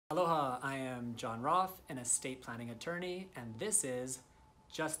Aloha, I am John Roth, an estate planning attorney, and this is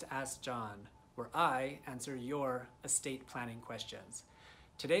Just Ask John, where I answer your estate planning questions.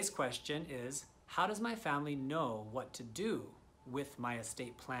 Today's question is, how does my family know what to do with my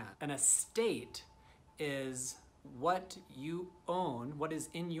estate plan? An estate is what you own, what is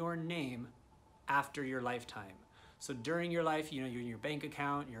in your name after your lifetime. So during your life, your bank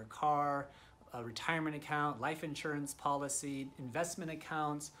account, your car, a retirement account, life insurance policy, investment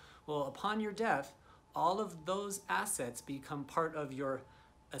accounts. Well, upon your death, all of those assets become part of your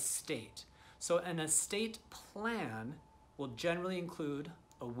estate. So an estate plan will generally include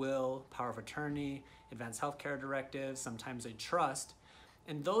a will, power of attorney, advanced healthcare directive, sometimes a trust.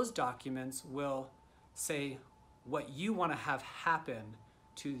 And those documents will say what you want to have happen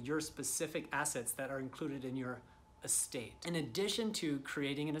to your specific assets that are included in your estate. In addition to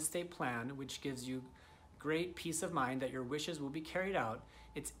creating an estate plan, which gives you great peace of mind that your wishes will be carried out,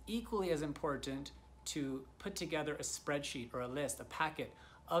 it's equally as important to put together a spreadsheet or a list, a packet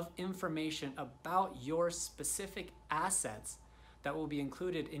of information about your specific assets that will be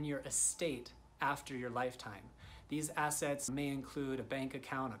included in your estate after your lifetime. These assets may include a bank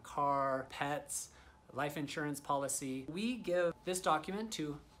account, a car, pets, life insurance policy. We give this document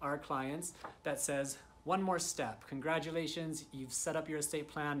to our clients that says, one more step. Congratulations, you've set up your estate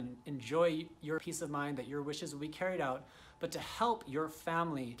plan and enjoy your peace of mind that your wishes will be carried out. But to help your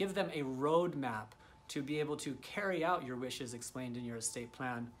family, give them a roadmap to be able to carry out your wishes explained in your estate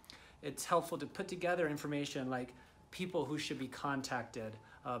plan. It's helpful to put together information like people who should be contacted,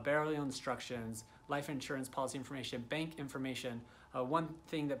 burial instructions, life insurance policy information, bank information. One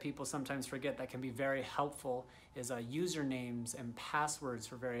thing that people sometimes forget that can be very helpful is usernames and passwords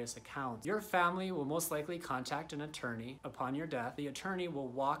for various accounts. Your family will most likely contact an attorney upon your death. The attorney will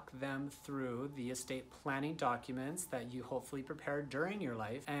walk them through the estate planning documents that you hopefully prepared during your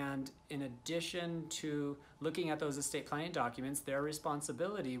life. And in addition to looking at those estate planning documents, their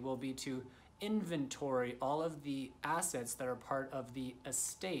responsibility will be to inventory all of the assets that are part of the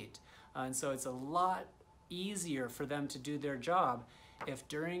estate. And so it's a lot easier for them to do their job if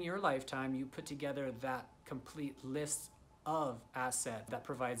during your lifetime you put together that complete list of assets that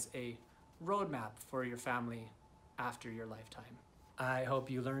provides a roadmap for your family after your lifetime. I hope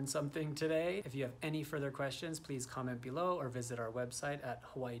you learned something today. If you have any further questions, please comment below or visit our website at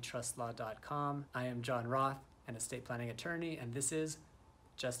hawaiitrustlaw.com. I am John Roth, an estate planning attorney, and this is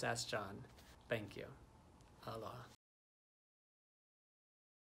Just Ask John. Thank you. Aloha.